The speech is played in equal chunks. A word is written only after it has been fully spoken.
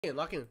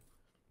Lock in.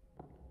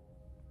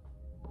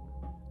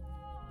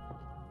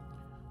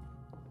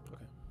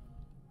 Okay.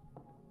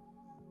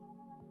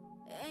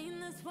 Ain't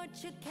this what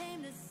you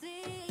came to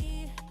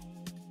see?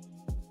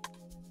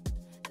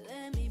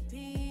 Let me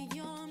be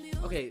your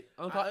music. Okay.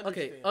 I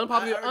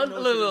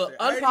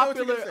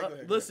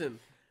Unpopular. Listen,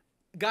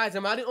 guys,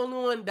 am I the only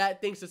one that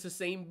thinks it's the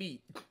same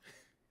beat?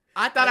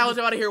 I thought I was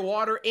about to hear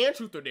Water and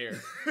Truth or Dare.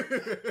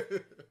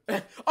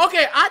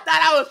 Okay, I thought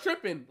I was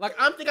tripping. Like,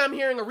 I'm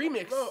hearing a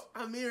remix. Bro,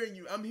 I'm hearing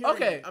you. I'm hearing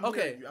Okay, you. I'm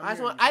okay. hearing you. I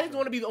just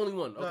want to be the only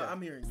one. Okay. No,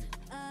 I'm hearing you.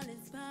 I'll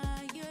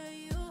inspire you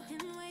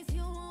in ways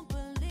you won't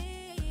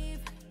believe.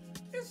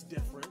 It's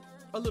different.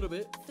 A little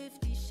bit.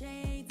 50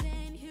 shades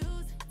and hues.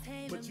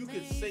 But you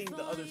can sing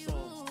the other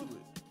songs to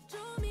it.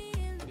 Draw me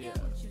in, look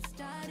at what you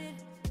started.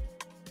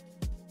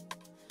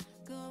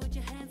 Go with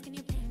your hands, can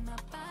you paint my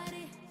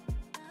body?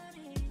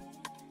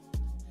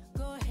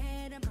 Go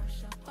ahead and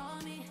brush up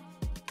on me.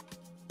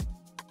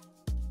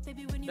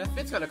 Baby, when you That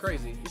fit's kind of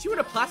crazy. Is she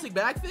wearing a plastic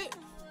bag fit?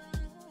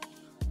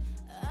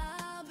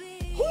 I'll be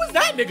Who is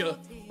that nigga?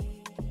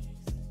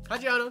 Hi,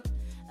 Gianna.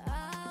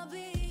 I'll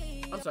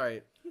be I'm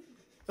sorry.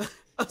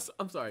 I'm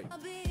sorry.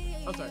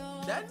 I'm sorry.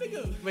 That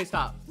nigga. Wait,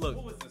 stop. Look,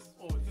 What was this?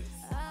 What was this?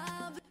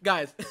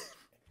 guys.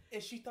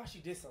 And she thought she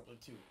did something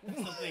too. That's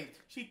the thing.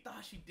 She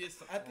thought she did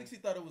something. I think she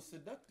thought it was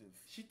seductive.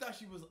 She thought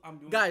she was. I'm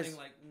doing Guys. the thing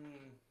like.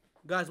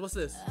 Guys, what's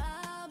this?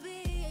 I'll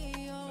be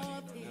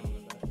your peace.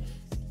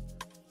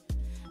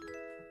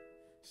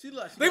 She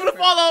like. Leave it a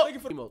follow. Thank you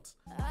for the Emotes.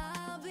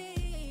 I'll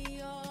be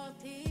your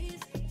peace.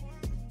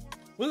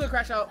 We're gonna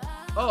crash out.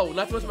 Oh,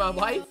 not to mention my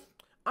wife.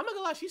 I'm not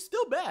gonna lie, she's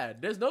still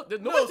bad. There's no No,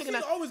 one's she's thinking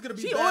that. always gonna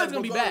be She's bad. always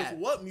gonna be regardless bad.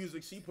 What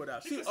music she put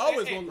out, She she's could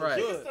always say, gonna hey, look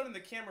She could good. start in the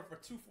camera for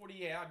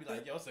 2:48. I'd be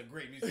like, yo, it's a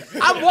great music.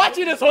 I'm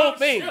watching this whole I'm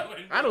thing.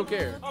 chilling. I don't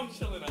care. I'm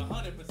chilling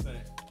 100%.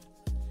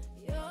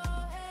 Your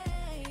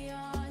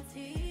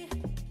A.R.T.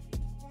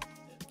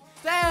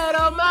 Set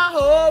up my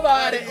whole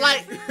body.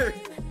 Like,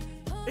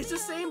 it's the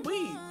same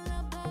beat.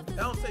 I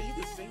don't say you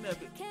can sing that,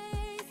 but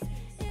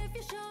If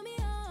you show me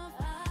off,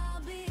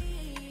 I'll be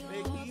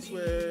make your me peace.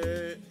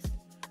 sweat,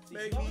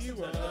 make me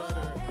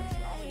water.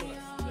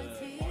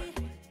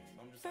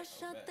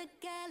 Fresh out the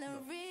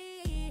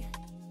gallery.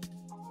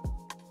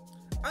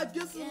 I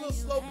guess it's a little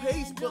slow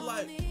pace, but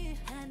like,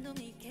 Handle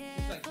me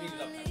Like, change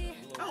it up carefully.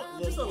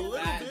 just a little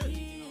bit.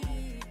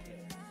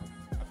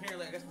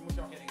 Apparently, I guess from what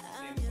y'all getting, it's the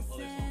same as some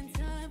other songs.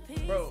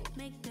 Bro,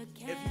 if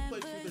you play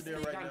Truth or Dare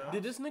right now,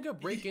 Did this nigga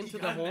break into the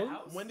got in the home?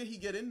 house? when did he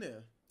get in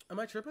there? Am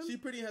I tripping? She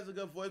pretty has a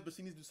good voice, but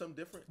she needs to do something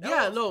different.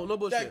 Yeah, That no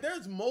bullshit. Like,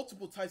 there's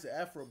multiple types of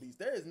Afro beats.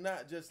 There is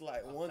not just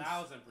like one. 1000%.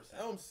 That's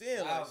what I'm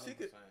saying. Like, she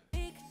could.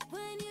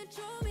 When you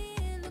draw me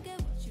in, look at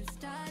what you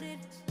started.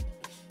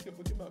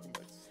 Put your Malcolm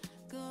X.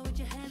 Go with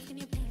your hands, can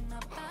you paint my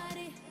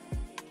body?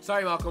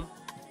 Sorry, Malcolm.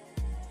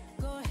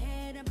 Go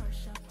ahead and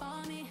brush up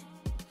on me.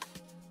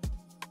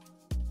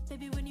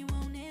 Baby, when you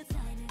want it,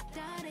 sign it,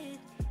 dot it.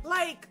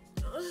 Like,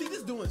 She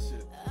just doing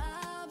shit.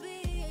 I'll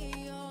be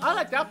your I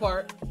like that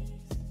part.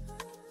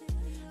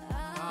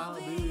 I'll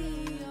be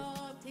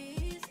your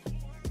peace.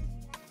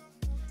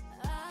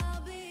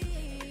 I'll be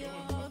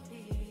your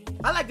peace.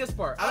 I like this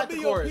part. I I'll like be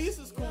the your chorus. piece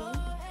is cool,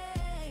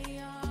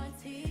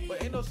 A.R.T.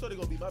 but ain't no shorty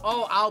gonna be my.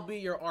 Oh, I'll be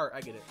your art.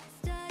 I get it.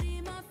 Study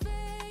my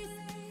face,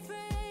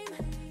 frame.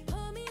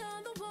 Put me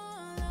on the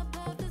wall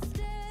above the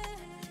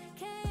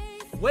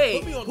staircase.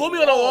 Wait, Put me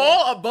on the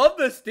wall above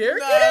the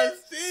staircase?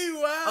 Nasty,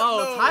 wow. Oh,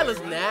 no. Tyla's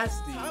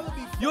nasty. Tyla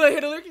be You wanna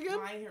hear the lyric again?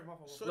 I ain't hear my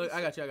phone. Look,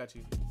 I got you.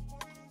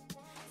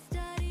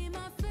 Study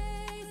my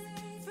face,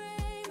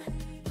 frame.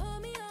 Put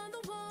me on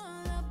the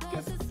wall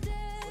above the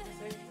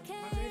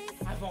staircase.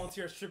 I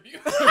volunteer as tribute.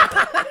 I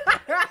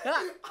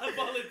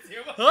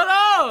volunteer. Hold on.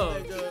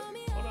 Nigga,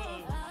 Hold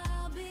on.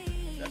 I'll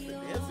be that's the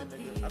your dancing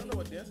nigga. I don't know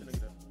what dancing nigga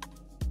does.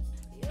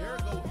 There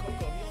go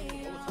Coco. He don't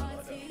even know what's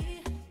like that.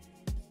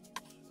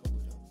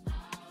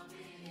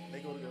 They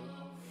go together.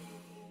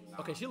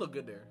 Okay, she looked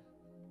good there.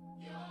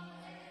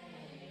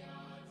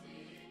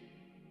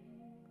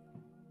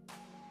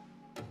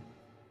 So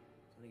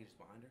nigga just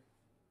behind her.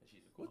 And she's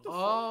a cool. What the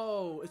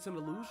Oh, it's an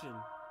illusion.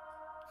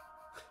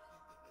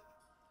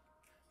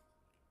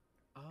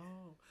 Oh.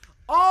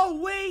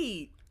 Oh,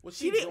 wait. Was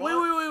She she didn't. Wait,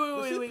 drawing- wait, wait,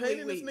 was wait, she wait,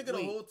 painting wait, this nigga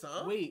the whole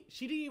time? Wait,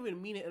 she didn't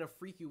even mean it in a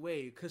freaky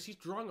way because she's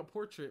drawing a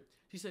portrait.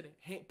 She said,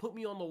 "Hey, put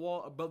me on the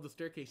wall above the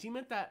staircase." She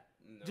meant that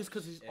No, just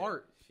because it's yeah,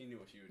 art. She knew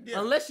what she was Yeah. doing.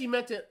 Unless she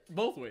meant it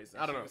both ways.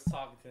 I don't know. She was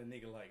talking to a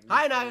nigga like me.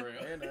 Hi, for Naya.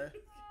 real. And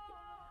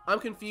I'm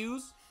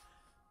confused.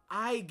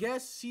 I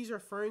guess she's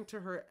referring to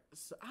her.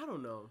 I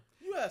don't know.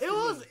 you asked It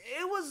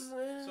me. was.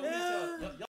 So Lisa,